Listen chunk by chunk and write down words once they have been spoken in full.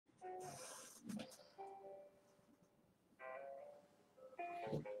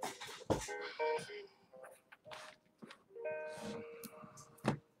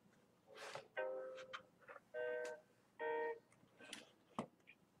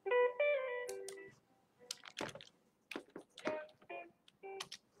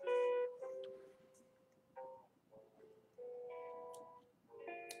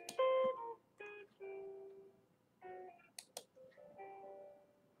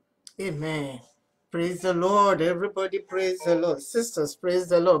Amen. Praise the Lord. Everybody praise the Lord. Sisters, praise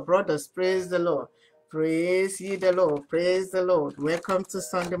the Lord. Brothers, praise the Lord. Praise ye the Lord. Praise the Lord. Welcome to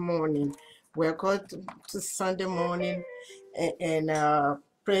Sunday morning. Welcome to Sunday morning and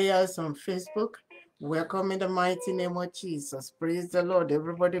prayers on Facebook. Welcome in the mighty name of Jesus. Praise the Lord.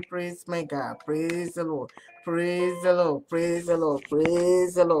 Everybody praise my God. Praise the Lord. Praise the Lord. Praise the Lord.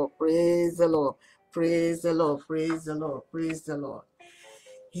 Praise the Lord. Praise the Lord. Praise the Lord. Praise the Lord. Praise the Lord.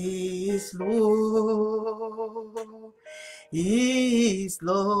 He is Lord. He is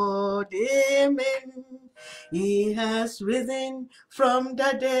Lord. Amen. He has risen from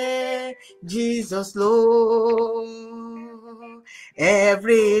the dead. Jesus Lord.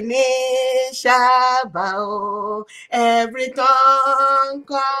 Every knee shall bow. Every tongue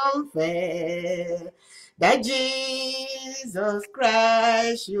confess that Jesus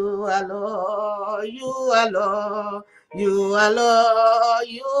Christ, you are Lord. You are Lord. You are Lord,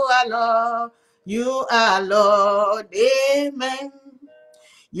 you are Lord, you are Lord, amen.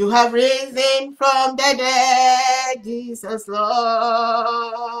 You have risen from the dead, Jesus Lord.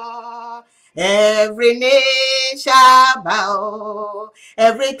 Every knee shall bow,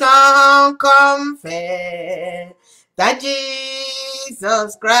 every tongue confess that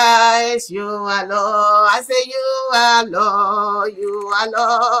Jesus Christ, you are Lord. I say you are Lord, you are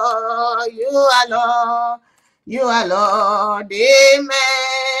Lord, you are Lord. You are Lord, amen.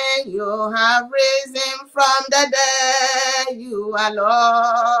 You have risen from the dead. You are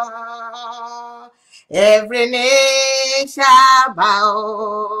Lord. Every knee shall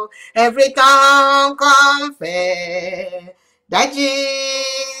bow, every tongue confess that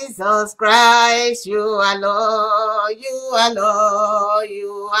Jesus Christ, you are Lord. You are Lord.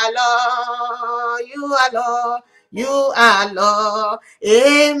 You are Lord. You are Lord. You are Lord,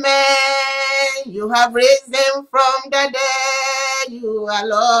 amen. You have risen from the dead. You are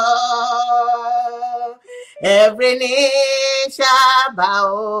Lord. Every knee shall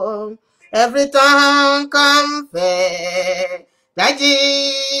bow, every tongue confess that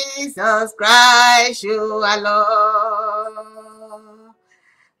Jesus Christ, you are Lord.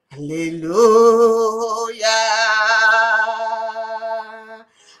 Hallelujah.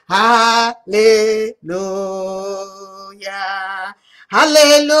 Hallelujah.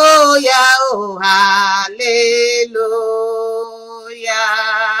 Hallelujah. Oh, hallelujah.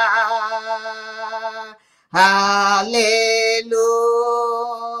 Hallelujah.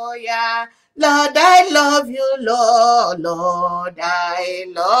 Lord, I love you, Lord. Lord, I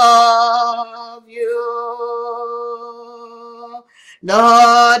love you.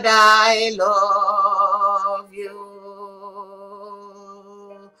 Lord, I love you.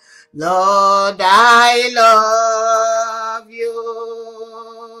 Lord, I love you.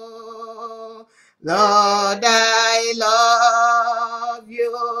 Lord, I love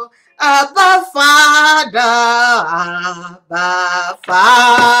you. Abba, Father, Abba,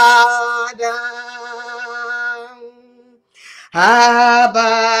 Father.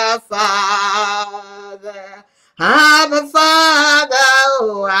 Abba, Father. Abba, Father,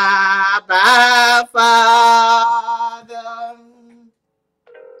 oh, Abba, Father.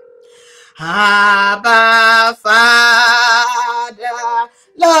 Abba, Father.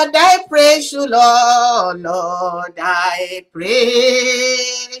 Lord, I praise you, Lord. Lord, I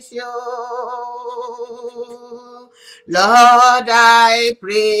praise you. Lord, I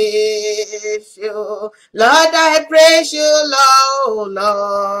praise you. Lord, I praise you, Lord.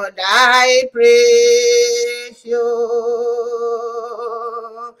 Lord, I praise you.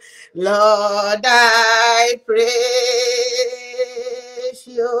 Lord, I praise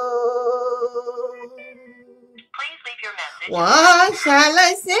you. Please leave your message. What shall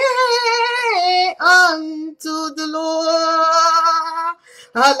I say unto the Lord?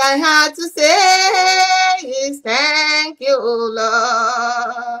 All I had to say is thank you,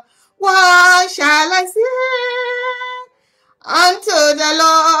 Lord. What shall I say unto the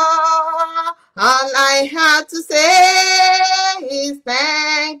Lord? All I have to say is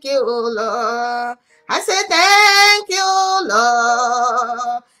thank you, Lord. I say thank you,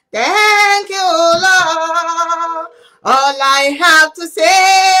 Lord. Thank you, Lord. All I have to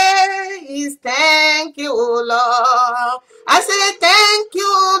say is thank you, Lord. I say thank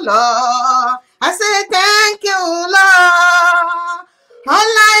you, Lord. I say thank you, Lord. All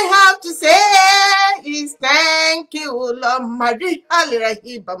I have to say Mari hali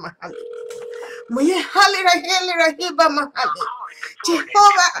rahiba mahali. Muye hali rahili rahiba mahali.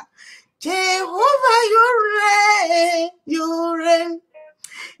 Jehovah, Jehovah, you reign, you reign,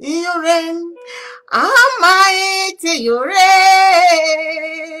 Almighty, you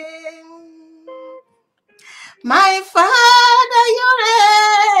reign. My Father, you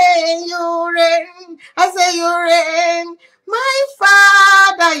reign, you reign. I say you reign. My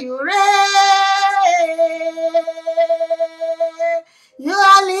Father, you reign. You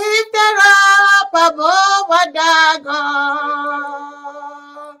are lifted up above the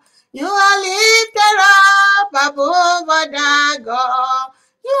God. You are lifted up above the God.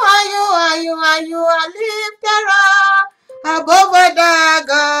 You are lifted up above the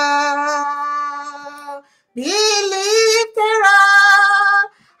God. Be lifted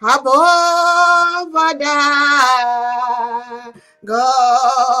up above the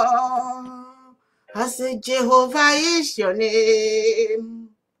God. I say Jehovah is your name.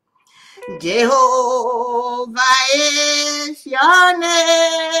 Jehovah is your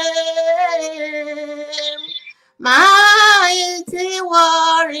name. Mighty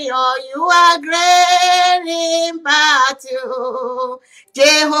warrior, you are great in battle.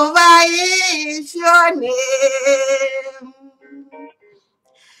 Jehovah is your name.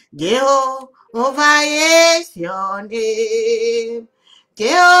 Jehovah is your name.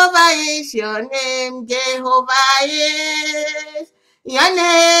 Jehovah is your name. Jehovah is your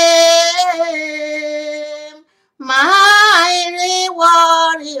name. Mighty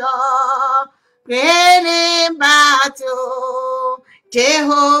warrior, great in battle.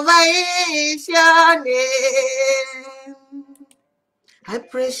 Jehovah is your name. I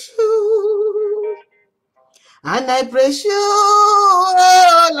praise you. And I praise you, oh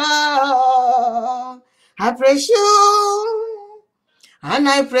Lord. I praise you. And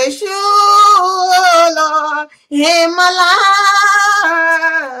I praise you, oh Lord, in my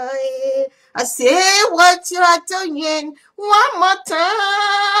life. I say what you are doing one more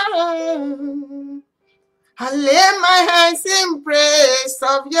time. I lay my hands in praise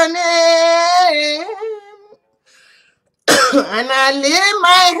of your name. And I lay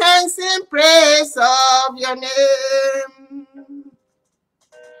my hands in praise of your name.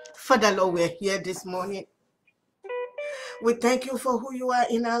 Father Lord, we're here this morning. We thank you for who you are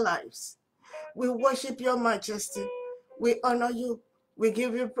in our lives. We worship your majesty. We honor you. We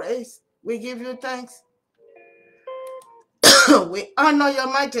give you praise. We give you thanks. We honor your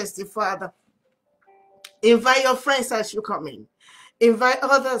majesty, Father. Invite your friends as you come in. Invite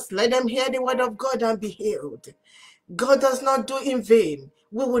others. Let them hear the word of God and be healed. God does not do in vain.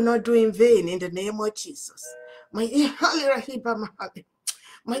 We will not do in vain in the name of Jesus. My dear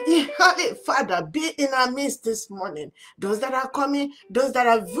Holy Father, be in our midst this morning. Those that are coming, those that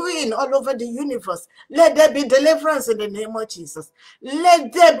are viewing all over the universe, let there be deliverance in the name of Jesus.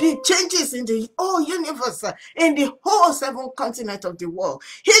 Let there be changes in the whole universe, in the whole 7 continents of the world.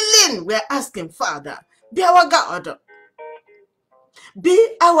 Healing, we're asking, Father, be our God.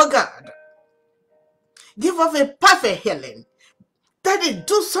 Be our God. Give us a perfect healing. Daddy,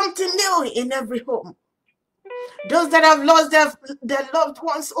 do something new in every home. Those that have lost their loved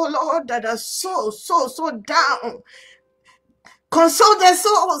ones, oh Lord, that are so down. Console their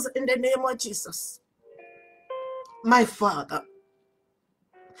souls in the name of Jesus. My Father,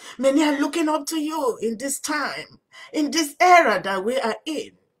 many are looking up to you in this time, in this era that we are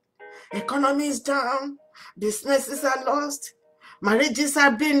in. Economy is down, businesses are lost, marriages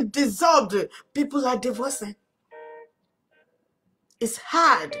are being dissolved, people are divorcing. It's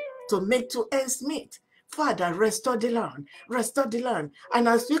hard to make 2 ends meet. Father, restore the land, restore the land. And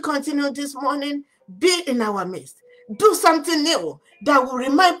as we continue this morning, be in our midst. Do something new that will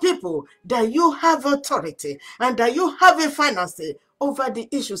remind people that you have authority and that you have a finance over the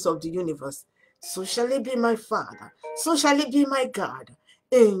issues of the universe. So shall it be, my Father. So shall it be, my God.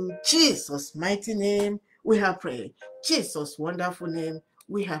 In Jesus' mighty name, we have prayed. Jesus' wonderful name,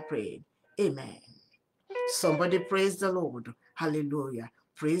 we have prayed. Amen. Somebody praise the Lord. Hallelujah.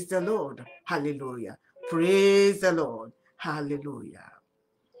 Praise the Lord. Hallelujah. Praise the Lord. Hallelujah.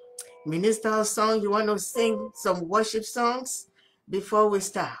 Minister a song, you want to sing some worship songs before we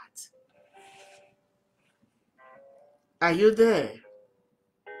start? Are you there?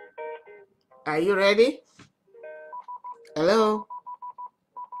 Are you ready? Hello?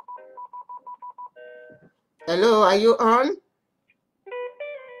 Hello, are you on?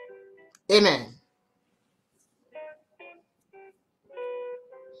 Amen.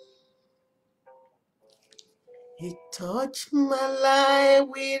 He touched my life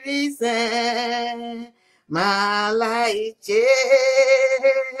with his hand, my life changed.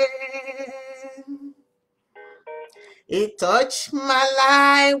 He touched my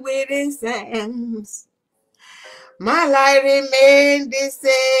life with his hands. My life remained the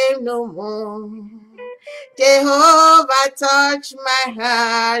same no more. Jehovah touched my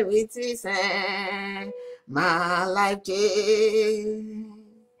heart with his hand. My life changed.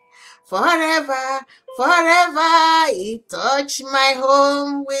 Forever, forever, he touched my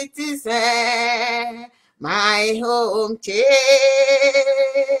home with his hand. My home changed.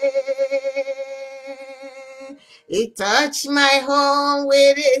 He touched my home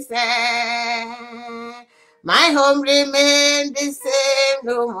with his hand. My home remained the same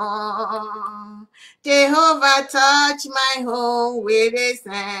no more. Jehovah touched my home with his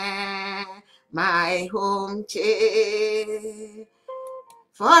hand. My home changed.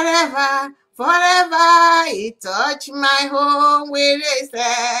 Forever, forever, he touched my home with his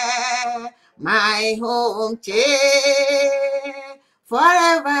hand. My home changed.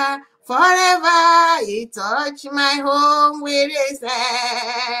 Forever, forever, he touched my home with his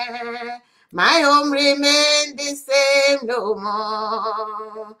hand. My home remained the same no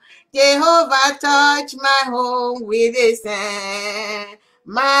more. Jehovah touched my home with his hand.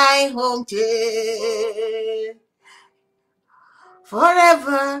 My home changed.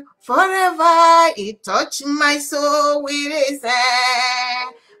 Forever, forever, he touched my soul with his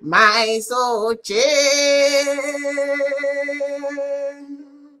hand. My soul changed.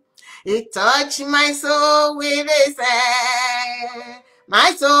 He touched my soul with his hand.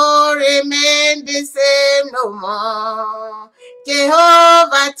 My soul remained the same no more.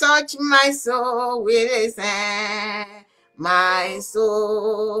 Jehovah touched my soul with his hand. My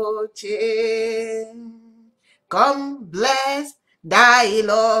soul changed. Come bless thy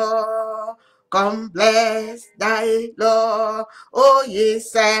Lord. Come bless thy Lord. O ye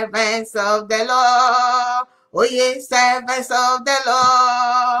servants of the Lord. O ye servants of the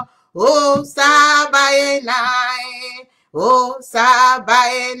Lord. O Sabbath night. O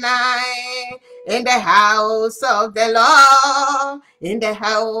Sabbath night. In the house of the Lord. In the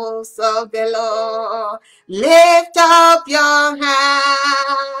house of the Lord. Lift up your hand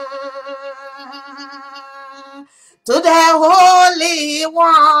to the Holy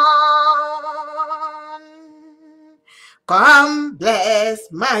One. Come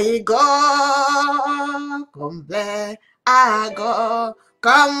bless my God. Come bless our God.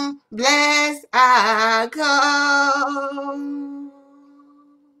 Come bless our God.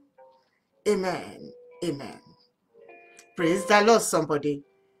 Amen. Amen. Praise the Lord, somebody.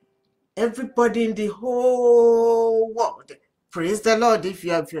 Everybody in the whole world, praise the Lord if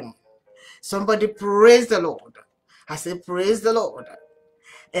you have him. Somebody praise the Lord. I say praise the Lord.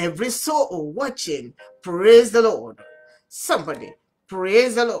 Every soul watching, praise the Lord. Somebody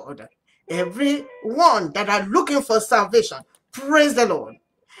praise the Lord. Everyone that are looking for salvation, praise the Lord.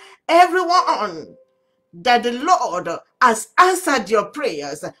 Everyone that the Lord has answered your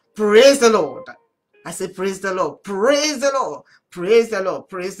prayers, praise the Lord. I say praise the Lord. Praise the Lord. Praise the Lord.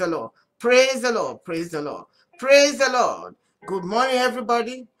 Praise the Lord. Praise the Lord. Praise the Lord. Praise the Lord. Good morning,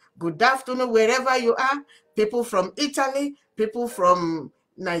 everybody. Good afternoon, wherever you are. People from Italy, people from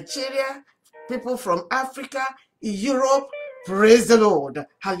Nigeria, people from Africa, Europe. Praise the Lord.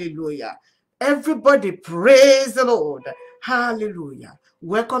 Hallelujah. Everybody praise the Lord. Hallelujah.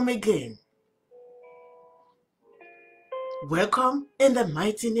 Welcome again. Welcome in the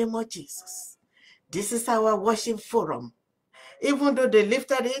mighty name of Jesus. This is our worship forum. Even though they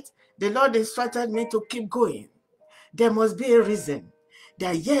lifted it, the Lord instructed me to keep going. There must be a reason.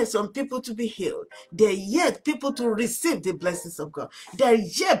 There are yet some people to be healed. There are yet people to receive the blessings of God. There are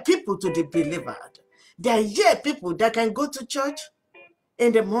yet people to be delivered. There are yet people that can go to church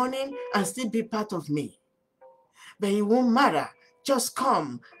in the morning and still be part of me. But it won't matter. Just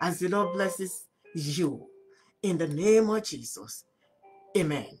come as the Lord blesses you. In the name of Jesus.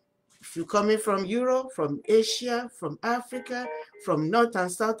 Amen. If you're coming from Europe, from Asia, from Africa, from North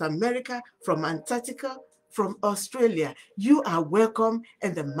and South America, from Antarctica, from Australia, you are welcome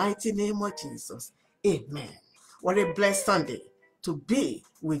in the mighty name of Jesus. Amen. What a blessed Sunday to be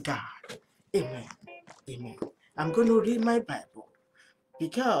with God. Amen. Amen. I'm going to read my Bible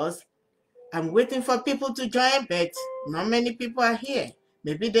because I'm waiting for people to join, but not many people are here.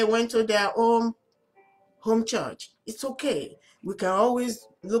 Maybe they went to their own home church. It's okay. We can always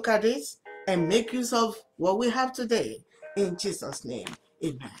look at it and make use of what we have today. In Jesus' name,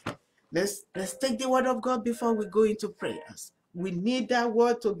 amen. Let's take the word of God before we go into prayers. We need that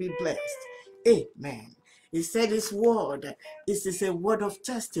word to be blessed. Amen. He said his word is a word of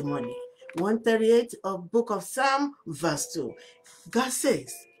testimony. 138 of book of Psalm, verse 2. God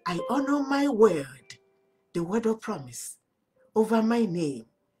says, I honor my word, the word of promise, over my name.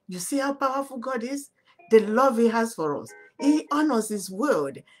 You see how powerful God is? the love he has for us. He honors his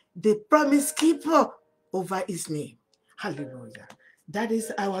word, the promise keeper over his name. Hallelujah. That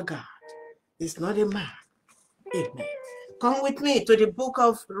is our God. It's not a man. Amen. Come with me to the book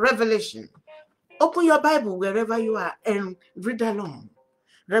of Revelation. Open your Bible wherever you are and read along.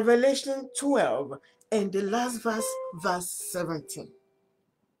 Revelation 12 and the last verse, verse 17.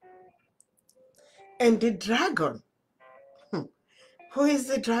 And the dragon, who is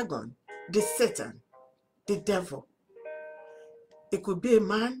the dragon? The Satan, the devil. It could be a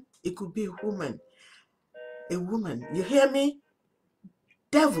man, it could be a woman. A woman, you hear me?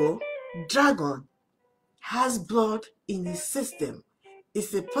 Devil, dragon, has blood in his system.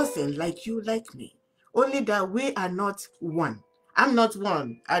 It's a person like you, like me. Only that we are not one. I'm not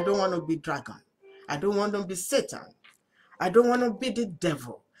one. I don't want to be dragon. I don't want to be Satan. I don't want to be the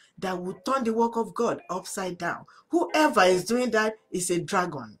devil that will turn the work of God upside down. Whoever is doing that is a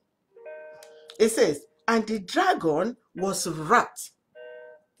dragon. It says, and the dragon was wrath,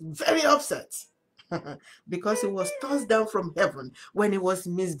 very upset, because he was tossed down from heaven when he was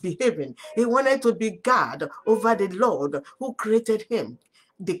misbehaving. He wanted to be God over the Lord who created him,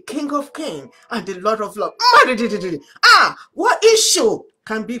 the King of Kings and the Lord of Lords. What issue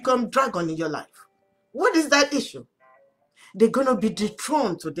can become dragon in your life? What is that issue? They're going to be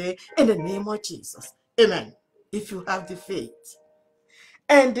dethroned today in the name of Jesus. Amen. If you have the faith.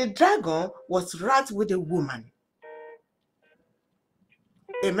 And the dragon was wrath with a woman.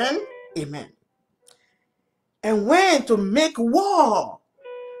 Amen. Amen. And went to make war.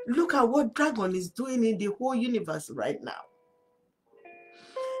 Look at what dragon is doing in the whole universe right now.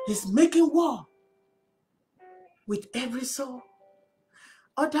 He's making war with every soul.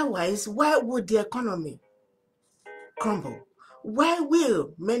 Otherwise, why would the economy crumble? Why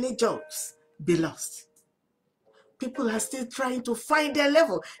will many jobs be lost? People are still trying to find their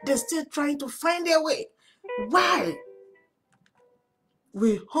level. They're still trying to find their way. Why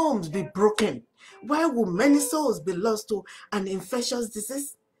will homes be broken? Why will many souls be lost to an infectious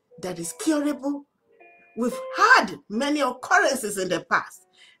disease that is curable? We've had many occurrences in the past.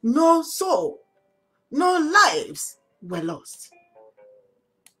 No soul, no lives were lost.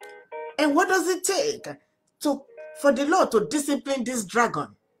 And what does it take for the Lord to discipline this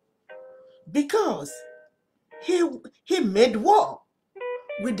dragon? Because he made war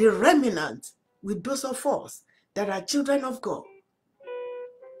with the remnant, with those of us that are children of God,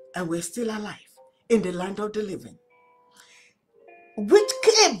 and we're still alive in the land of the living, which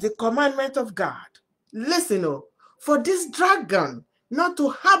kept the commandment of God. Listen, for this dragon not to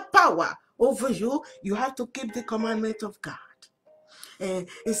have power over you, you have to keep the commandment of God. And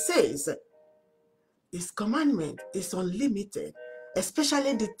it says, his commandment is unlimited,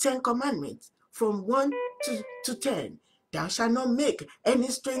 especially the 10 commandments from 1 to 10. Thou shalt not make any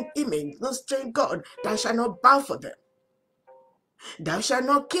strange image, no strange God. Thou shalt not bow for them. Thou shalt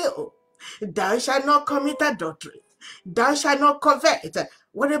not kill. Thou shalt not commit adultery. Thou shalt not covet.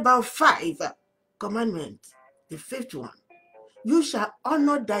 What about 5 commandments? The 5th one. You shall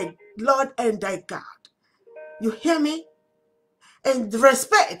honor thy Lord and thy God. You hear me? And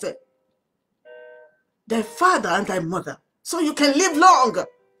respect thy father and thy mother, so you can live long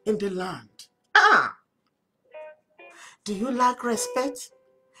in the land. Do you lack respect?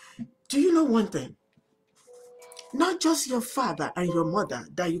 Do you know one thing? Not just your father and your mother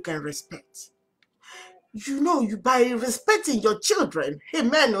that you can respect. You by respecting your children,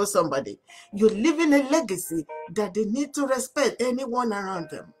 amen, or somebody, you're leaving a legacy that they need to respect anyone around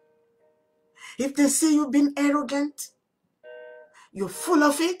them. If they see you being arrogant, you're full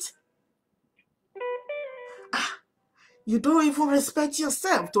of it, you don't even respect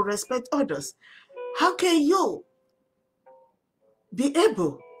yourself to respect others. How can you be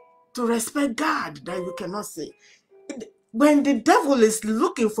able to respect God that you cannot see? When the devil is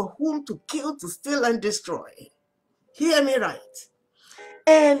looking for whom to kill, to steal, and destroy, hear me right.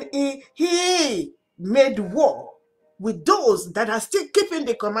 And he made war with those that are still keeping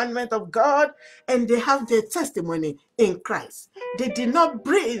the commandment of God and they have their testimony in Christ. They did not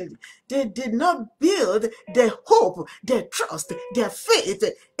build their hope, their trust, their faith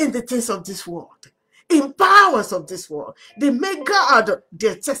in the things of this world, in powers of this world. They made God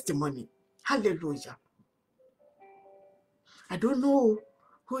their testimony. Hallelujah. I don't know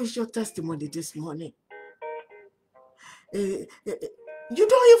who is your testimony this morning. You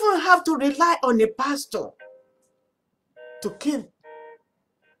don't even have to rely on a pastor to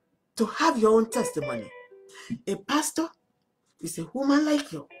have your own testimony. A pastor is a woman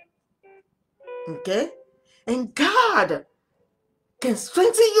like you. Okay? And God can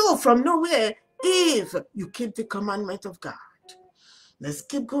strengthen you from nowhere if you keep the commandment of God. Let's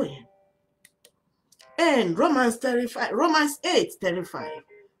keep going. And Romans 35, Romans 8:35.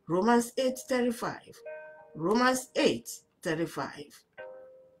 Romans 8:35. Romans 8:35.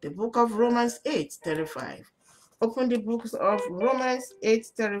 The book of Romans 8:35. Open the books of Romans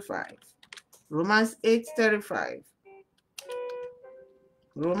 8:35. Romans 8:35.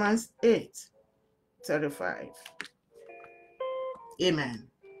 Romans 8:35. Amen.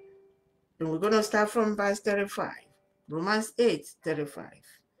 And we're going to start from verse 35. Romans 8:35.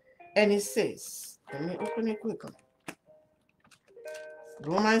 And it says, let me open it quickly.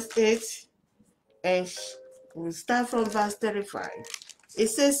 Romans 8, and we'll start from verse 35. It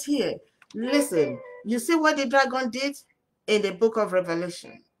says here, listen, you see what the dragon did in the book of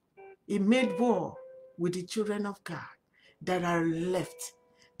Revelation? He made war with the children of God that are left,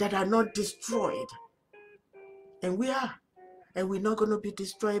 that are not destroyed. And we are. And we're not going to be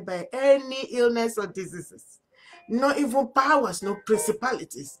destroyed by any illness or diseases. Not even powers, no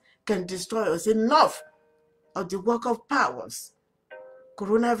principalities can destroy us. Enough of the work of powers.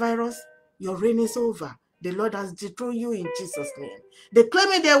 Coronavirus, your reign is over. The Lord has destroyed you in Jesus' name. They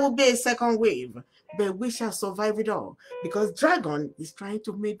claiming there will be a second wave, but we shall survive it all because dragon is trying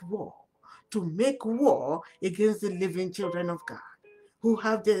to make war against the living children of God who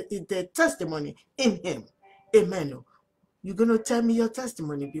have their testimony in him. Amen. You're going to tell me your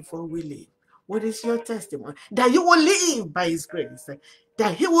testimony before we leave. What is your testimony? That you will live by his grace.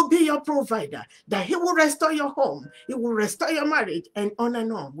 That he will be your provider. That he will restore your home. He will restore your marriage. And on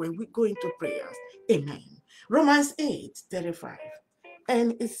when we go into prayers. Amen. Romans 8:35.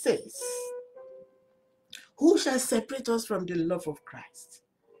 And it says, who shall separate us from the love of Christ?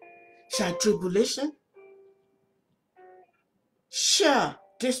 Shall tribulation? Shall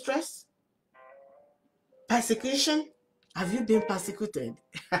distress? Persecution? Have you been persecuted?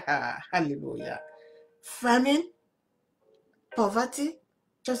 Hallelujah. Famine, poverty,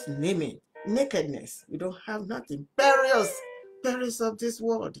 just name it. Nakedness, we don't have nothing. Perils of this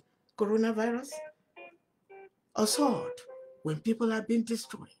world. Coronavirus, or sword, when people are being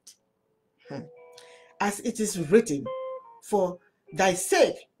destroyed. As it is written, for thy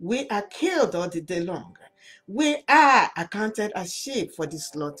sake we are killed all the day long. We are accounted as sheep for the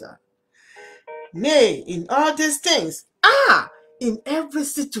slaughter. Nay, in all these things, in every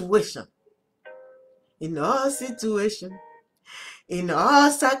situation, in all situations, in all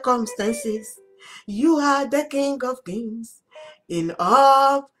circumstances, you are the King of Kings. In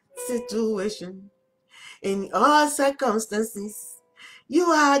all situations, in all circumstances, you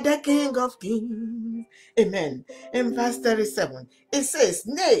are the King of Kings. Amen. In verse 37, it says,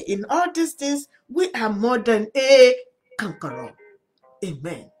 nay, in all these things, we are more than a conqueror.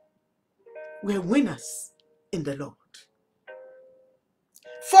 Amen. We're winners in the Lord.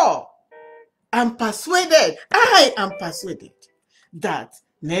 For I am persuaded that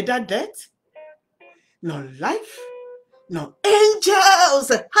neither death, nor life, nor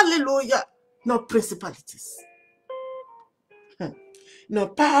angels, hallelujah, nor principalities, nor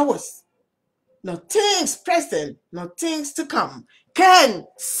powers, nor things present, nor things to come can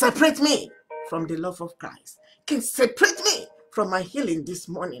separate me from the love of Christ, can separate me from my healing this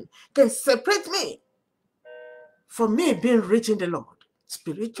morning, can separate me from me being rich in the Lord,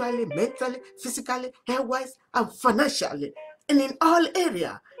 spiritually, mentally, physically, health-wise, and financially. And in all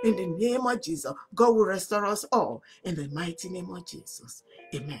areas, in the name of Jesus, God will restore us all in the mighty name of Jesus.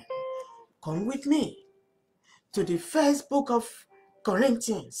 Amen. Come with me to the first book of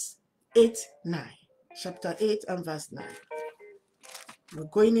Corinthians 8:9, chapter 8 and verse 9. We're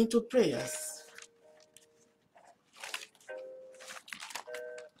going into prayers.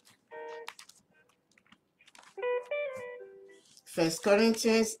 1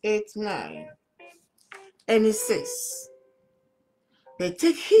 Corinthians 8:9. And it says, but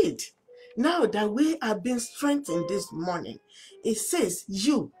take heed, now that we are being strengthened this morning. It says,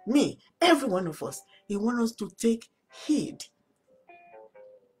 you, me, every one of us, he wants us to take heed.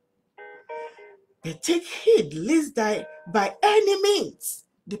 But take heed, lest that by any means,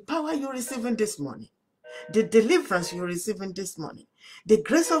 the power you're receiving this morning, the deliverance you're receiving this morning, the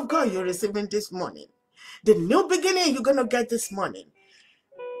grace of God you're receiving this morning, the new beginning you're going to get this morning,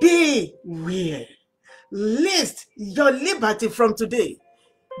 beware, lest your liberty from today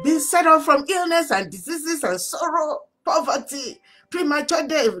be set off from illness and diseases and sorrow, poverty, premature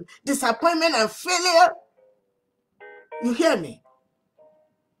death, disappointment and failure. You hear me?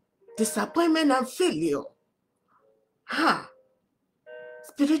 Disappointment and failure.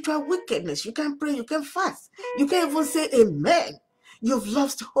 Spiritual wickedness. You can pray, you can fast. You can even say amen. You've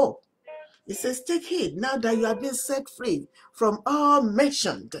lost hope. It says, take heed now that you have been set free from all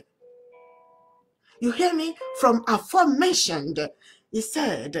mentioned. You hear me? From aforementioned. He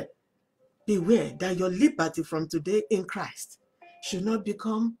said, Beware that your liberty from today in Christ should not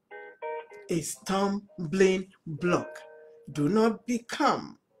become a stumbling block. Do not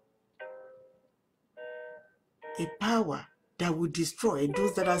become a power that will destroy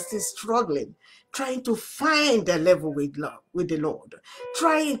those that are still struggling, trying to find their level with the Lord,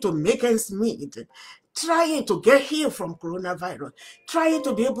 trying to make ends meet, trying to get healed from coronavirus, trying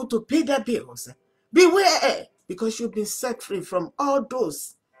to be able to pay their bills. Beware, because you've been set free from all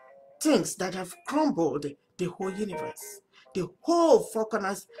those things that have crumbled the whole universe, the whole four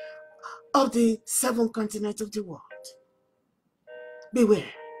corners of the 7 continents of the world.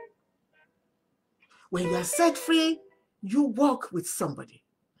 Beware. When you are set free, you walk with somebody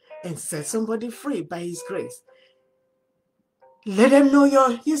and set somebody free by His grace. Let them know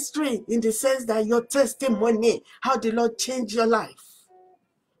your history in the sense that your testimony, how the Lord changed your life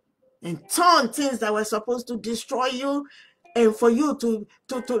and turn things that were supposed to destroy you, and for you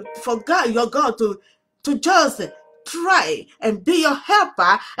for God, your God, to just try and be your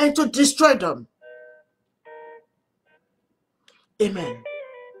helper and to destroy them. Amen.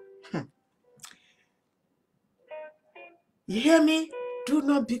 You hear me? Do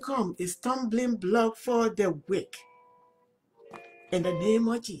not become a stumbling block for the weak. In the name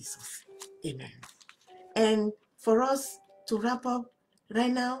of Jesus. Amen. And for us to wrap up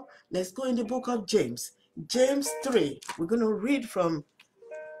right now, let's go in the book of James. James 3. We're going to read from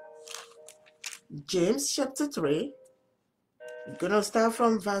James chapter 3. We're going to start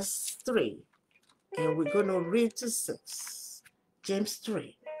from verse 3. And we're going to read to 6. James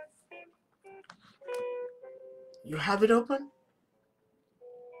 3. You have it open?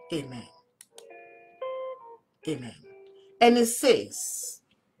 Amen. Amen. And it says,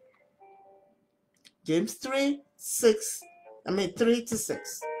 James 3 to 6.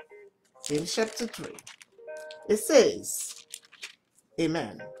 James chapter 3. It says,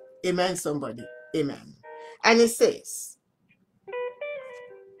 amen. Amen, somebody. Amen. And it says,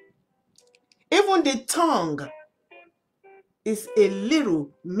 even the tongue is a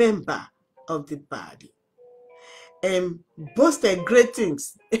little member of the body, and boasted great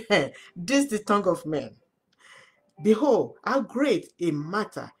things. This is the tongue of man. Behold, how great a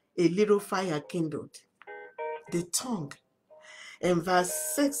matter a little fire kindled. The tongue. And verse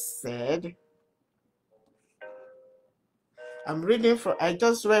 6 said, I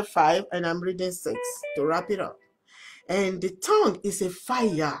just read 5 and I'm reading 6 to wrap it up. And the tongue is a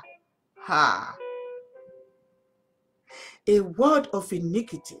fire. A word of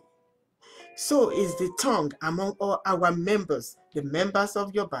iniquity. So is the tongue among all our members, the members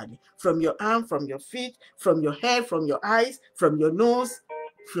of your body, from your arm, from your feet, from your head, from your eyes, from your nose,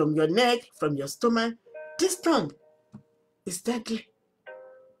 from your neck, from your stomach. This tongue is deadly.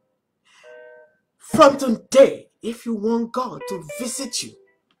 From today, if you want God to visit you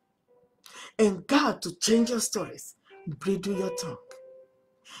and God to change your stories, bridle your tongue.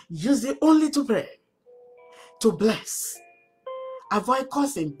 Use it only to pray, to bless. Avoid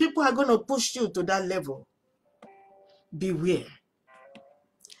cursing. People are going to push you to that level. Beware.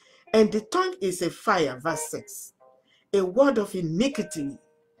 And the tongue is a fire, verse 6. A word of iniquity.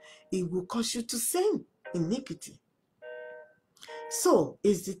 It will cause you to sin iniquity. So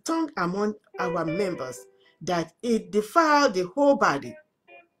is the tongue among our members, that it defiled the whole body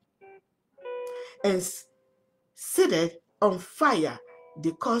and seated on fire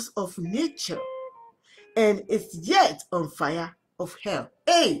the cause of nature, and is yet on fire of hell.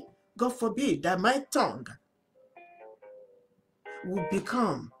 Hey, God forbid that my tongue will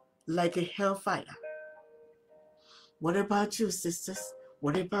become like a hellfire. What about you, sisters?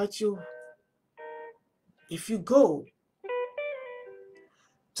 What about you? If you go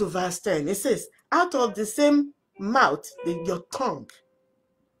to verse 10, it says, out of the same mouth, your tongue,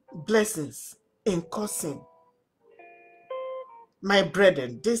 blessings and cursing. My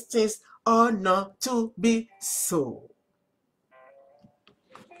brethren, these things are not to be so.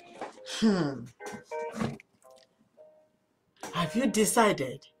 Have you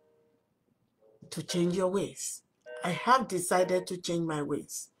decided to change your ways? I have decided to change my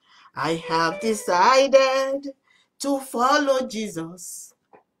ways. I have decided to follow Jesus.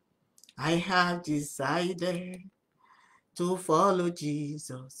 I have decided to follow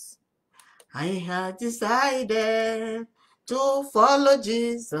Jesus. I have decided to follow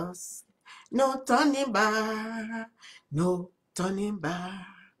Jesus. No turning back, no turning back.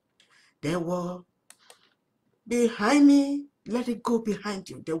 The world behind me, let it go behind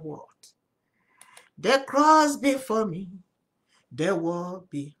you, the world. The cross before me, the world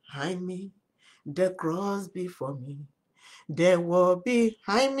behind me. The cross before me, the world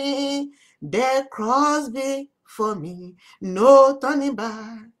behind me. The cross before me. No turning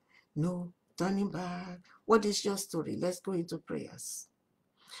back, no turning back. What is your story? Let's go into prayers.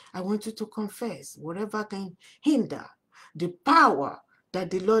 I want you to confess whatever can hinder the power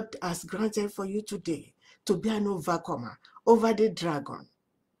that the Lord has granted for you today to be an overcomer over the dragon.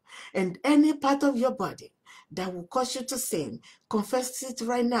 And any part of your body that will cause you to sin, confess it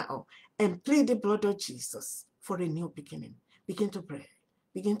right now and plead the blood of Jesus for a new beginning. Begin to pray.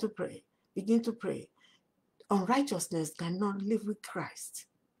 Begin to pray. Begin to pray. Unrighteousness cannot live with Christ.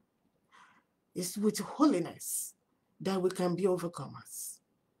 It's with holiness that we can be overcomers.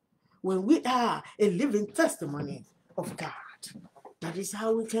 When we are a living testimony of God, that is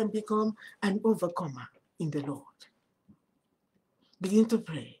how we can become an overcomer in the Lord. Begin to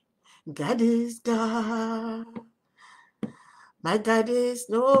pray. God is God. My God is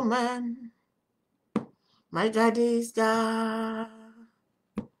no man. My God is God.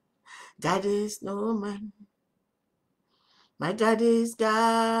 God is no man. My God is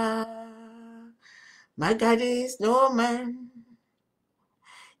God. My God is no man.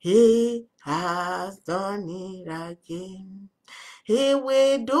 He has done it again. He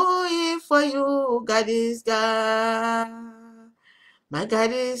will do it for you. God is God. My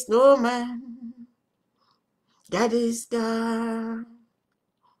God is no man. God is God.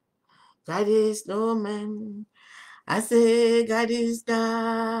 God is no man. I say God is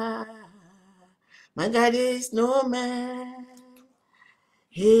God. My God is no man.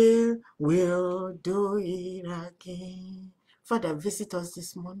 He will do it again. Father, visit us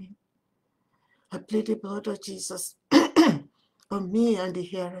this morning. I plead the blood of Jesus on me and the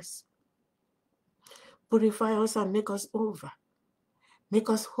hearers. Purify us and make us over. Make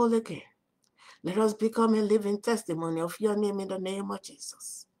us whole again. Let us become a living testimony of your name in the name of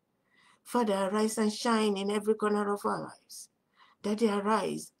Jesus. Father, arise and shine in every corner of our lives. Daddy,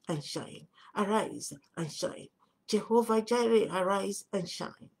 arise and shine. Arise and shine. Jehovah Jireh, arise and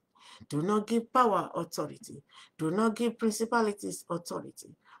shine. Do not give power authority. Do not give principalities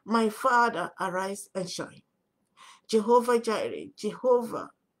authority. My Father, arise and shine. Jehovah Jireh,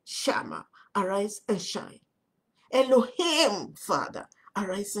 Jehovah Shammah, arise and shine. Elohim, Father,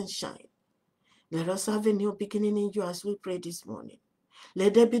 arise and shine. Let us have a new beginning in you as we pray this morning.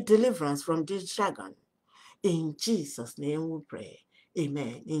 Let there be deliverance from this dragon. In Jesus' name we pray.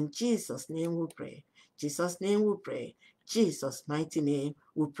 Amen. In Jesus' name we pray. Jesus' name we pray. Jesus' mighty name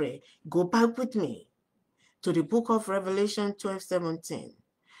we pray. Go back with me to the book of Revelation 12:17.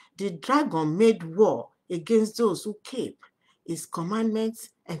 The dragon made war against those who keep his commandments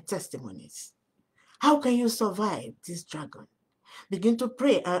and testimonies. How can you survive this dragon? Begin to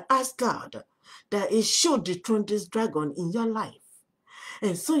pray and ask God that he should dethrone this dragon in your life.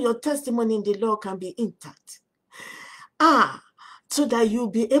 And so your testimony in the Lord can be intact. So that you'll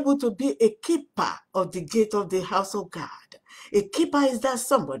be able to be a keeper of the gate of the house of God. A keeper is that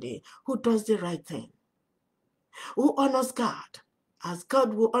somebody who does the right thing, who honors God, as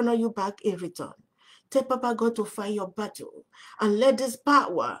God will honor you back in return. Take Papa God to fight your battle and let this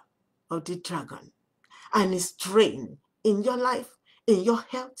power of the dragon and its strain in your life, in your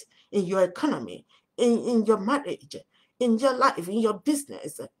health, in your economy, in your marriage, in your life, in your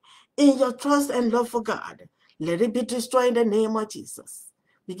business, in your trust and love for God. Let it be destroyed in the name of Jesus.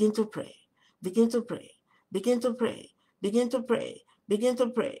 Begin to pray. Begin to pray. Begin to pray. Begin to pray. Begin to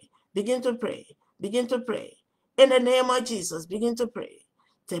pray. Begin to pray. Begin to pray. In the name of Jesus, begin to pray.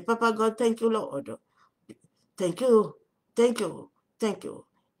 Say, Papa God, thank you, Lord. Thank you. Thank you. Thank you.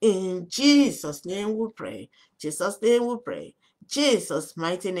 In Jesus' name we pray. Jesus' name we pray. Jesus'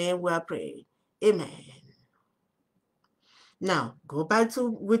 mighty name we are praying. Amen. Now, go back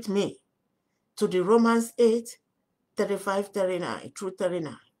with me to the Romans 8:35-39 through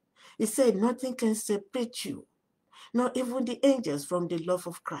 39. It said, nothing can separate you, not even the angels, from the love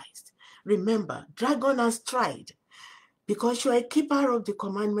of Christ. Remember, dragon has tried because you are a keeper of the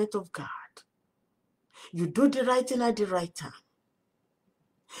commandment of God. You do the right thing at the right time.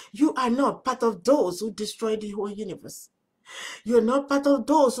 You are not part of those who destroy the whole universe. You are not part of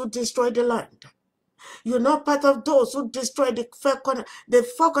those who destroy the land. You're not part of those who destroy the four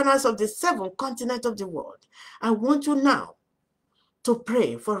corners of the seven continents of the world. I want you now to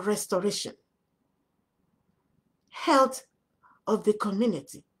pray for restoration, health of the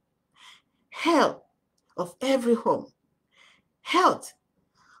community, health of every home, health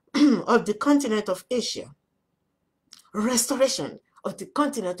of the continent of Asia, restoration of the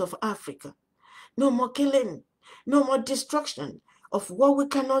continent of Africa. No more killing, no more destruction of what we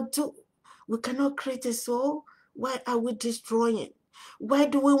cannot do. We cannot create a soul. Why are we destroying? Why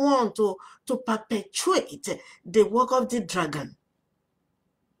do we want to perpetuate the work of the dragon?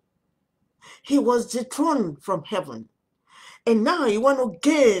 He was dethroned from heaven. And now you want to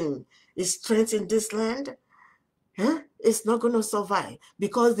gain is strength in this land, it's not going to survive,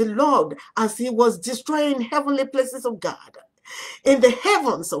 because the Lord, as he was destroying heavenly places of God, in the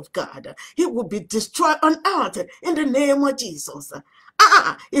heavens of God, he will be destroyed on earth in the name of Jesus.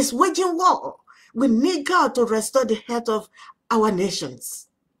 It's waging war. We need God to restore the health of our nations,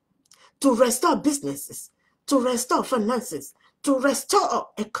 to restore businesses, to restore finances, to restore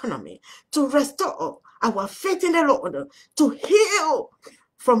economy, to restore our faith in the Lord, to heal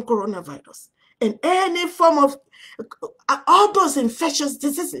from coronavirus and any form of all those infectious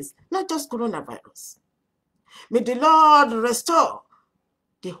diseases, not just coronavirus. May the Lord restore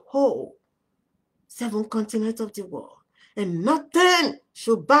the whole 7 continents of the world, and nothing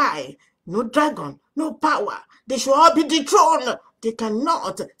should buy, no dragon, no power. They should all be dethroned. They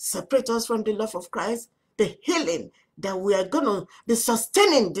cannot separate us from the love of Christ, the healing that we are going to be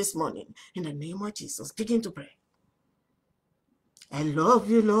sustaining this morning. In the name of Jesus, begin to pray. I love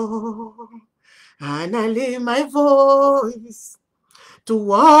you, Lord, and I lift my voice to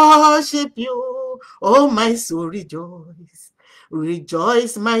worship you. Oh, my soul, rejoice.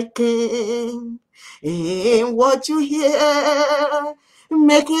 Rejoice, my King, in what you hear.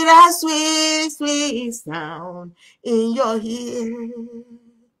 Make it a sweet, sweet sound in your ear.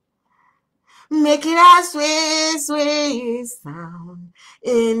 Make it a sweet, sweet sound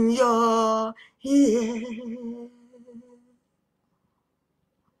in your ear.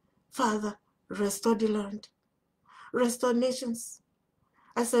 Father, restore the land, restore nations.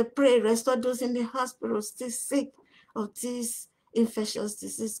 As I pray, restore those in the hospitals still sick of this infectious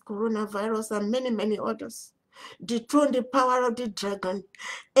disease, coronavirus, and many, many others. Dethrone the power of the dragon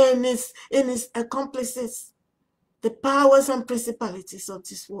and his accomplices, the powers and principalities of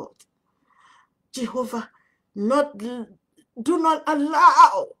this world. Jehovah, do not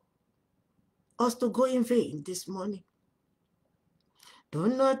allow us to go in vain this morning. Do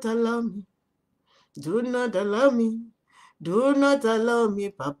not allow me. Do not allow me. Do not allow me,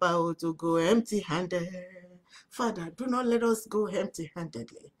 Papa, to go empty-handed. Father, do not let us go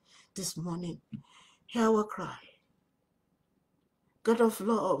empty-handedly this morning. Hear our cry. God of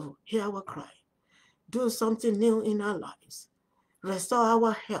love, hear our cry. Do something new in our lives. Restore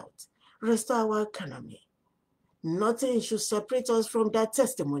our health. Restore our economy. Nothing should separate us from that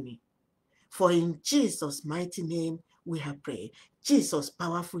testimony. For in Jesus' mighty name we have prayed. Jesus'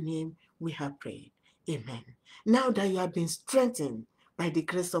 powerful name we have prayed. Amen. Now that you have been strengthened by the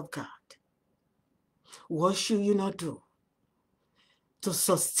grace of God, what should you not do to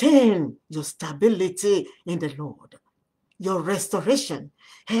sustain your stability in the Lord? Your restoration,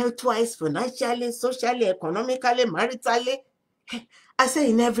 health-wise, financially, socially, economically, maritally, I say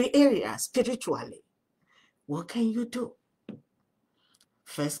in every area, spiritually. What can you do?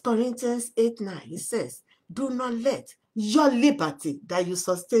 1 Corinthians 8:9, it says, do not let your liberty that you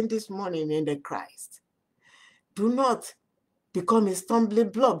sustain this morning in the Christ, do not become a stumbling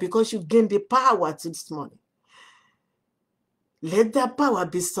block because you gain the power to this morning. Let that power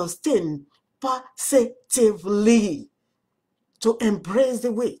be sustained positively to embrace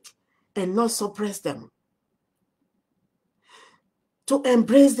the weak and not suppress them, to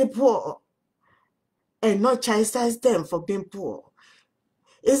embrace the poor and not chastise them for being poor.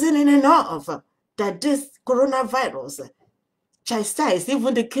 Isn't it enough that this coronavirus chastised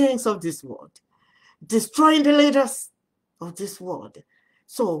even the kings of this world, destroying the leaders of this world?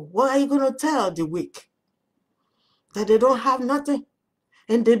 So what are you going to tell the weak? That they don't have nothing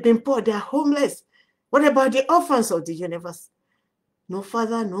and they've been poor, they're homeless. What about the orphans of the universe? No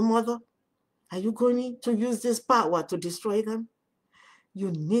father, no mother. Are you going to use this power to destroy them?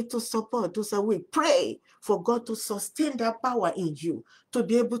 You need to support those that we pray for God to sustain that power in you to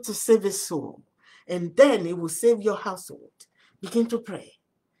be able to save a soul. And then it will save your household. Begin to pray.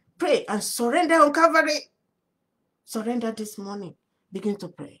 Pray and surrender on Calvary. Surrender this morning. Begin to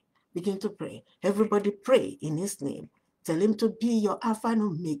pray. Begin to pray. Everybody pray in his name. Tell him to be your Alpha and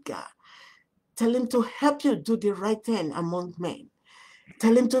Omega. Tell him to help you do the right thing among men.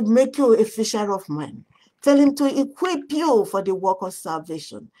 Tell him to make you a fisher of men. Tell him to equip you for the work of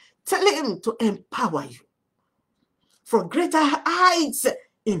salvation. Tell him to empower you for greater heights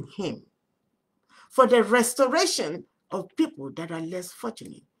in him, for the restoration of people that are less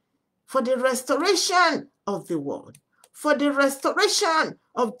fortunate, for the restoration of the world, for the restoration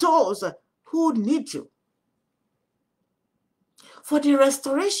of those who need you, for the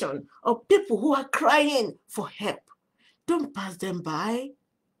restoration of people who are crying for help. Don't pass them by.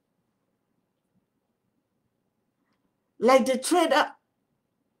 Like the trader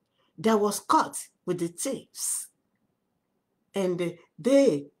that was caught with the thieves, and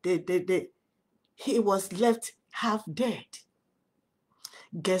he was left half dead.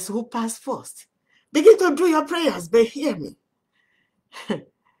 Guess who passed first? Begin to do your prayers, but hear me.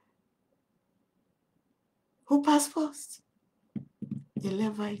 Who passed first? The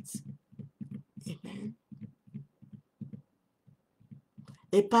Levites. Amen.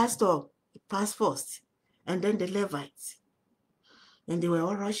 A pastor passed first, and then the Levites. And they were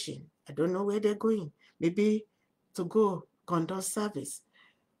all rushing. I don't know where they're going. Maybe to go conduct service.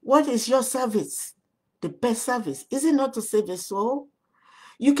 What is your service? The best service. Is it not to save a soul?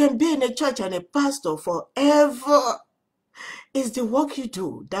 You can be in a church and a pastor forever. It's the work you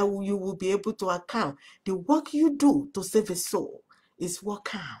do that you will be able to account. The work you do to save a soul is what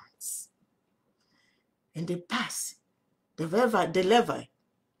counts. And they pass. The Levite,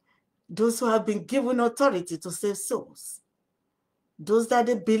 those who have been given authority to save souls, those that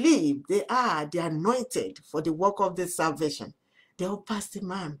they believe they are the anointed for the work of the salvation, they all pass the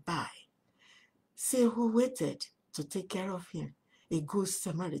man by. See who waited to take care of him. A good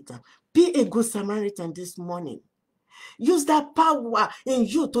Samaritan. Be a good Samaritan this morning. Use that power in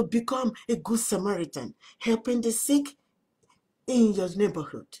you to become a good Samaritan, helping the sick in your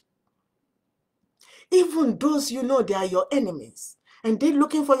neighborhood. Even those you know they are your enemies and they're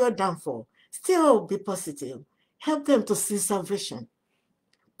looking for your downfall, still be positive. Help them to see salvation.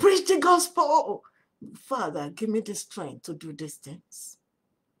 Preach the gospel. Father, give me the strength to do these things.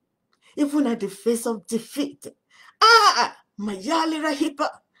 Even at the face of defeat. Mayali Rahipa,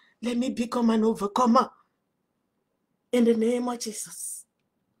 let me become an overcomer. In the name of Jesus,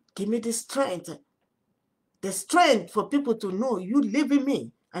 give me the strength for people to know you live in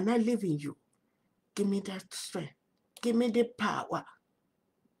me and I live in you. Give me that strength. Give me the power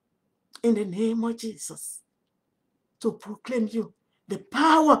in the name of Jesus to proclaim you, the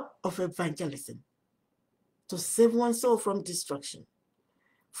power of evangelism, to save one soul from destruction,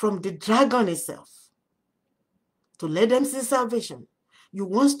 from the dragon itself, to let them see salvation. You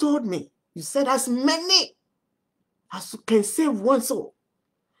once told me, you said as many as you can save one soul,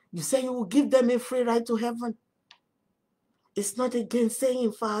 you say you will give them a free right to heaven. It's not against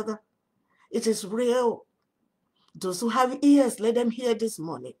saying, Father. It is real. Those who have ears, let them hear this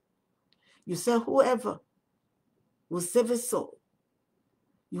morning. You say whoever will save a soul,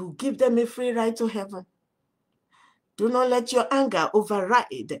 you give them a free right to heaven. Do not let your anger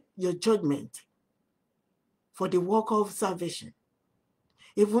override your judgment for the work of salvation.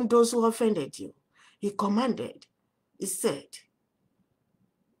 Even those who offended you, he commanded, he said,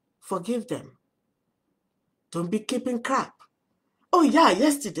 forgive them. Don't be keeping crap. Oh yeah,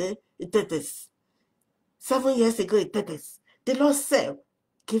 yesterday it did this. 7 years ago it did this. The Lord said,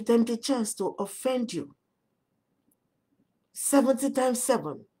 give them the chance to offend you. 70 times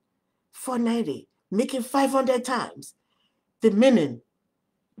 7, 490, make it 500 times. The meaning,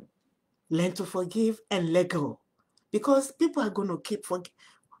 learn to forgive and let go. Because people are going to keep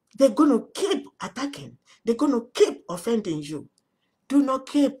they're going to keep attacking. They're going to keep offending you. Do not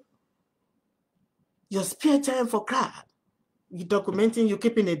keep your spare time for crap. You documenting, you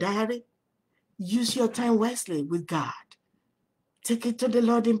keep in a diary. Use your time wisely with God. Take it to the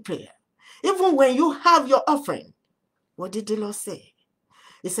Lord in prayer. Even when you have your offering, what did the Lord say?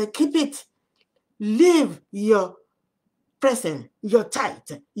 He said, keep it. Leave your present, your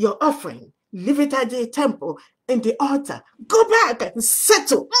tithe, your offering. Leave it at the temple, in the altar. Go back and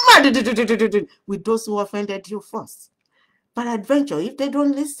settle with those who offended you first. Peradventure, if they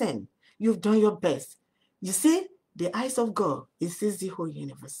don't listen, you've done your best. You see, the eyes of God, He sees the whole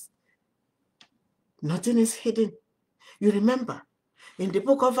universe. Nothing is hidden. You remember, in the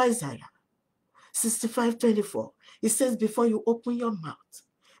book of Isaiah, 65:24, it says, before you open your mouth,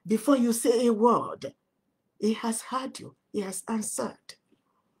 before you say a word, He has heard you. He has answered.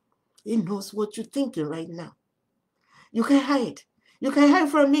 He knows what you're thinking right now. You can hide. You can hide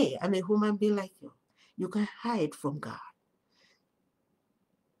from me. I'm a human being like you. You can hide from God.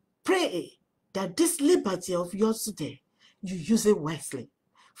 Pray that this liberty of yours today, you use it wisely.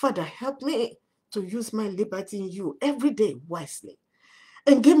 Father, help me to use my liberty in you every day wisely.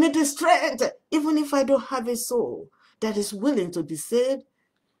 And give me the strength, even if I don't have a soul that is willing to be saved,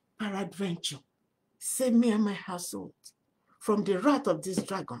 peradventure. Save me and my household from the wrath of this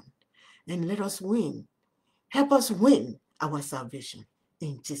dragon, and let us win. Help us win our salvation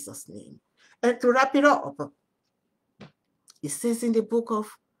in Jesus' name. And to wrap it up, it says in the book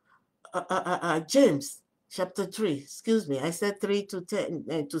of James, chapter 3, excuse me, I said 3 to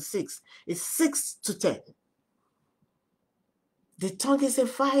 10 to 6. It's 6 to 10. The tongue is a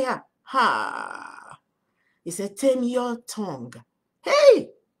fire. Ha! It said, tame your tongue. Hey!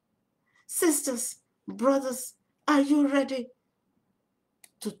 Sisters, brothers, are you ready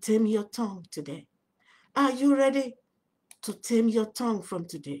to tame your tongue today? Are you ready to tame your tongue from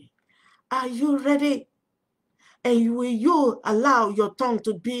today? Are you ready? And will you allow your tongue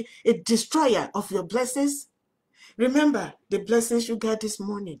to be a destroyer of your blessings? Remember the blessings you got this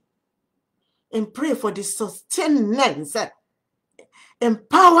morning. And pray for the sustenance,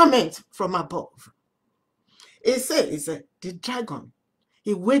 empowerment from above. It says the dragon,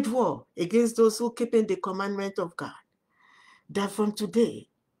 he waged war against those who keep in the commandment of God. That from today,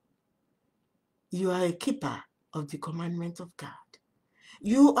 you are a keeper of the commandment of God.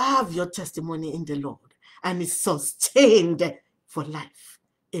 You have your testimony in the Lord, and it's sustained for life.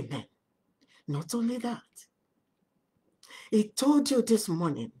 Amen. Not only that, he told you this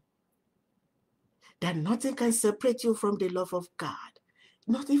morning that nothing can separate you from the love of God.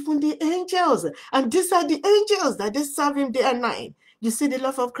 Not even the angels. And these are the angels that they serve him day and night. You see the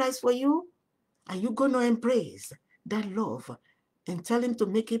love of Christ for you? Are you going to embrace that love and tell him to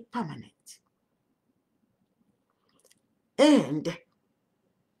make it permanent? And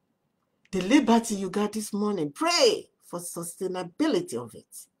the liberty you got this morning, pray for sustainability of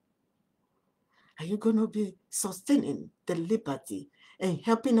it. Are you going to be sustaining the liberty and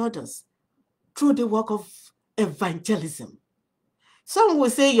helping others through the work of evangelism? Some will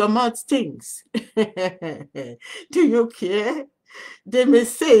say your mouth stinks. Do you care? They may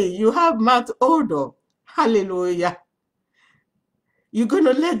say you have mouth odor. Hallelujah. You're going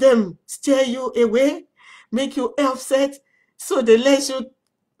to let them steer you away, make you upset, so they let you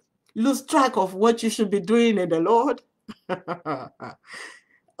lose track of what you should be doing in the Lord?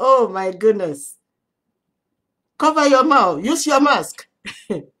 Oh my goodness. Cover your mouth. Use your mask.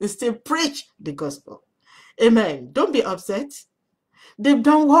 Still preach the gospel. Amen. Don't be upset. They've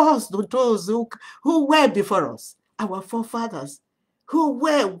done wars to those who were before us, our forefathers, who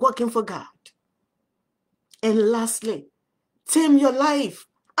were working for God. And lastly, tame your life.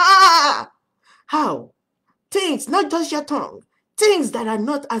 How? Things, not just your tongue, things that are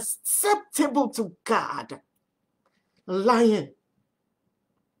not acceptable to God. Lying.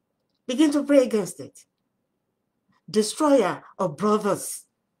 Begin to pray against it. Destroyer of brothers.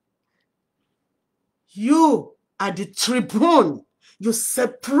 You are the tribune. You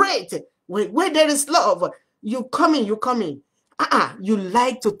separate. Where there is love, you come in. You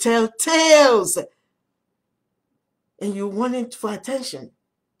like to tell tales. And you want it for attention.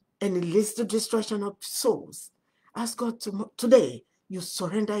 And it leads to destruction of souls. Ask God today, you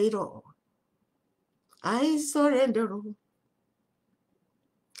surrender it all. I surrender all.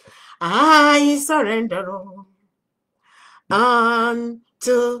 I surrender all.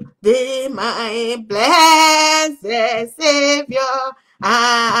 Unto thee, my blessed Savior,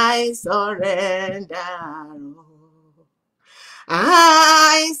 I surrender all.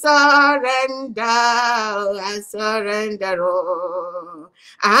 I surrender all. I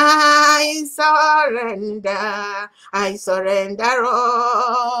surrender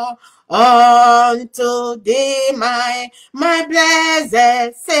all unto thee, my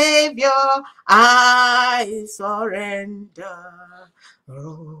blessed Savior. I surrender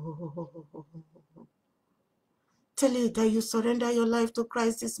all. Tell it that you surrender your life to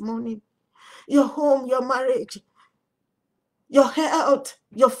Christ this morning. Your home, your marriage, your health,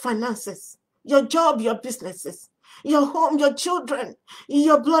 your finances, your job, your businesses, your home, your children,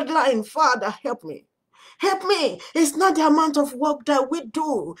 your bloodline. Father, help me. Help me. It's not the amount of work that we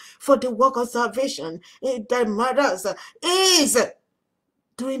do for the work of salvation that matters. Is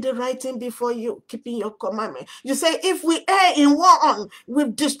doing the right thing before you, keeping your commandment. You say, if we err in one, we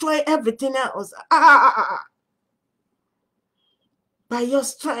destroy everything else. By your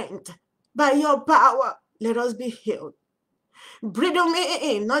strength, by your power, let us be healed. Bridle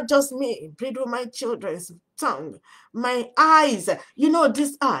me in, not just me, bridle my children's tongue, my eyes. You know,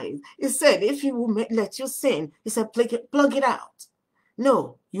 this eyes, it said, if you will let you sin, it said, plug it out.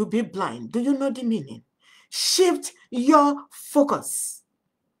 No, you'll be blind. Do you know the meaning? Shift your focus.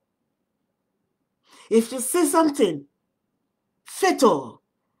 If you see something, fatal,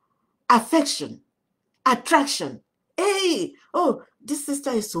 affection, attraction, hey, oh, this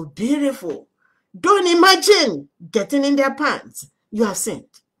sister is so beautiful. Don't imagine getting in their pants. You have sinned.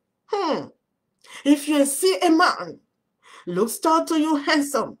 If you see a man, looks tall to you,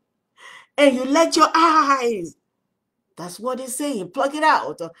 handsome, and you let your eyes, that's what he's saying, plug it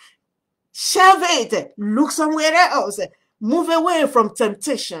out, shove it, look somewhere else, move away from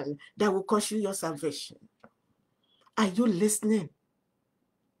temptation that will cost you your salvation. Are you listening?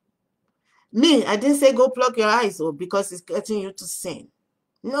 Me, I didn't say go plug your eyes because it's getting you to sin.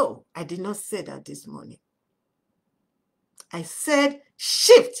 No, I did not say that this morning. I said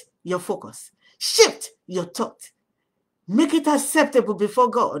shift your focus, shift your thought, make it acceptable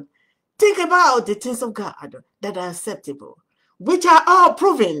before God. Think about the things of God that are acceptable, which are all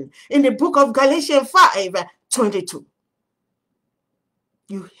proven in the book of Galatians 5:22.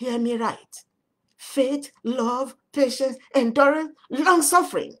 You hear me right? Faith, love, patience, endurance,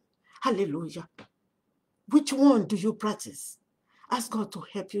 long-suffering. Hallelujah. Which one do you practice? Ask God to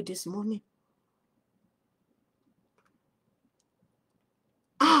help you this morning.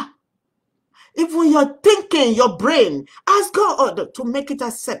 Even your thinking, your brain, ask God to make it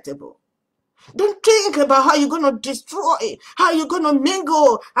acceptable. Don't think about how you're going to destroy, how you're going to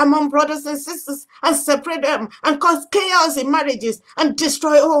mingle among brothers and sisters and separate them and cause chaos in marriages and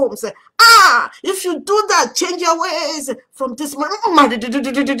destroy homes. If you do that, change your ways from this morning.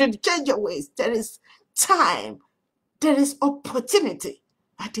 Change your ways. There is time. There is opportunity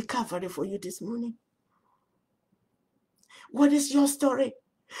at the Calvary for you this morning. What is your story?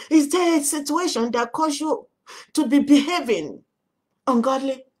 Is there a situation that caused you to be behaving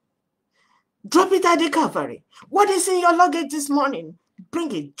ungodly? Drop it at the Calvary. What is in your luggage this morning?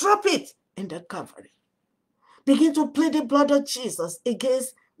 Bring it. Drop it in the Calvary. Begin to plead the blood of Jesus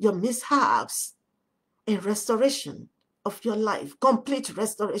against your mishaps and restoration of your life. Complete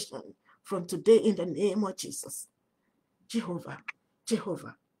restoration from today in the name of Jesus. Jehovah,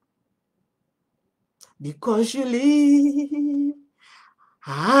 Jehovah. Because you live,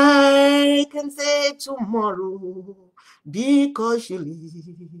 I can say tomorrow. Because you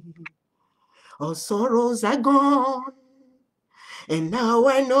live, all sorrows are gone. And now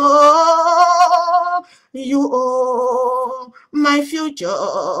I know you own my future.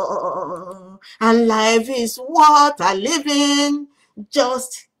 And life is what I live in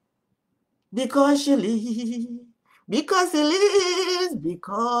just because you live. Because he lives,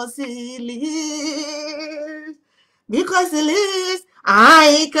 because he lives. Because he lives,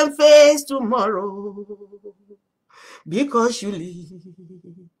 I can face tomorrow. Because you live,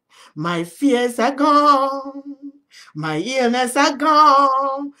 my fears are gone. My illness are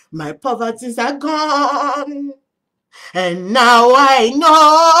gone. My poverties are gone. And now I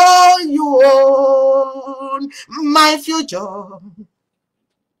know you own my future.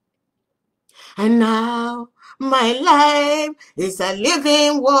 And now my life is a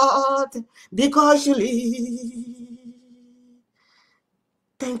living word because you live.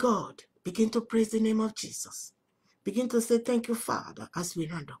 Thank God. Begin to praise the name of Jesus. Begin to say thank you, Father, as we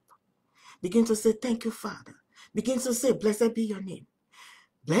round up. Begin to say thank you, Father. Begin to say, blessed be your name.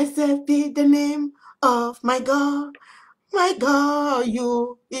 Blessed be the name of my God. My God,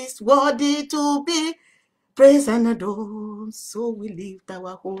 you is worthy to be praised and adored. So we lift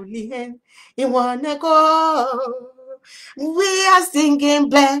our holy hand in one accord. We are singing,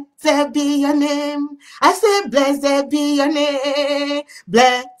 blessed be your name. I say, blessed be your name.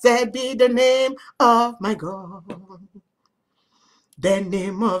 Blessed be the name of my God. The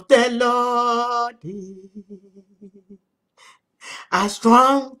name of the Lord is a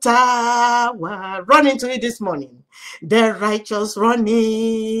strong tower. Run into it this morning. The righteous run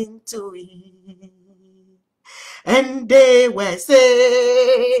into it, and they were saved.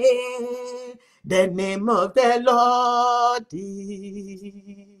 The name of the Lord is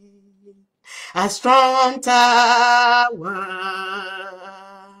a strong tower.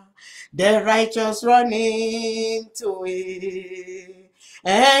 The righteous run into it,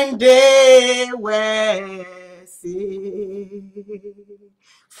 and they were saved.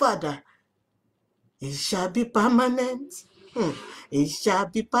 Father, it shall be permanent. It shall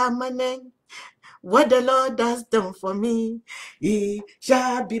be permanent. What the Lord has done for me, it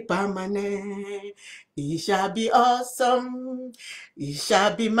shall be permanent. It shall be awesome. It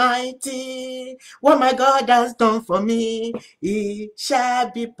shall be mighty. What my God has done for me, it shall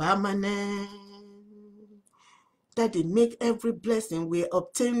be permanent. Daddy, make every blessing we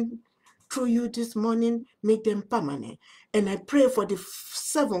obtain through you this morning, make them permanent. And I pray for the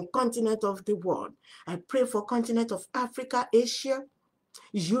 7 continents of the world. I pray for continent of Africa, Asia,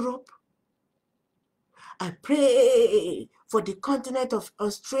 Europe. I pray for the continent of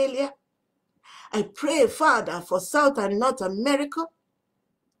Australia. I pray, Father, for South and North America.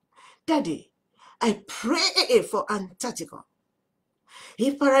 Daddy, I pray for Antarctica.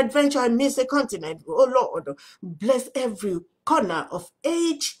 If peradventure I miss a continent, oh Lord, bless every corner of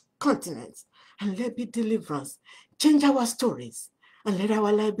each continent and let be deliverance. Change our stories and let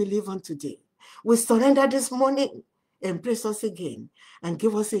our life be lived on today. We surrender this morning. Embrace us again and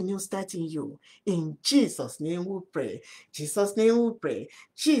give us a new start in you. In Jesus' name we pray. Jesus' name we pray.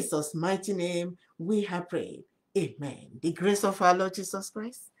 Jesus' mighty name we have prayed. Amen. The grace of our Lord Jesus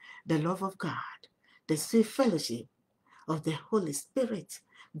Christ, the love of God, the sweet fellowship of the Holy Spirit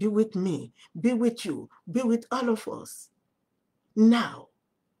be with me, be with you, be with all of us now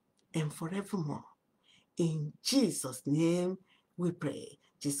and forevermore. In Jesus' name we pray.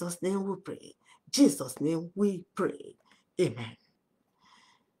 Jesus' name we pray. Jesus' name we pray. Amen.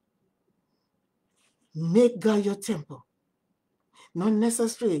 Make God your temple. Not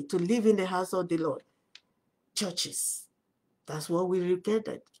necessary to live in the house of the Lord. Churches. That's what we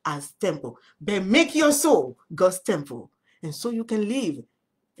regarded as temple. But make your soul God's temple. And so you can live.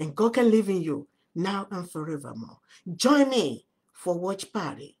 And God can live in you now and forevermore. Join me for watch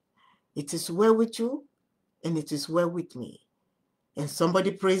party. It is well with you and it is well with me. And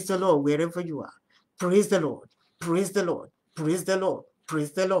somebody praise the Lord wherever you are. Praise the Lord. Praise the Lord. Praise the Lord.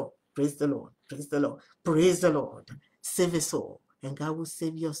 Praise the Lord. Praise the Lord. Praise the Lord. Praise the Lord. Save a soul, and God will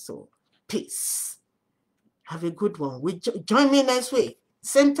save your soul. Peace. Have a good one. Join me next week.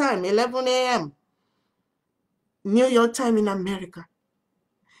 Same time, 11 a.m. New York time in America.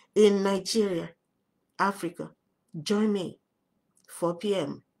 In Nigeria, Africa. Join me. 4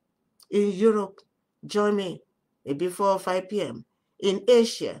 p.m. In Europe, join me before 5 p.m. In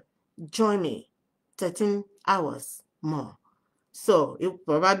Asia, join me 13 hours more. So it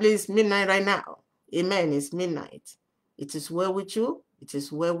probably is midnight right now. Amen. It's midnight. It is well with you. It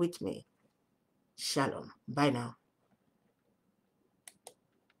is well with me. Shalom. Bye now.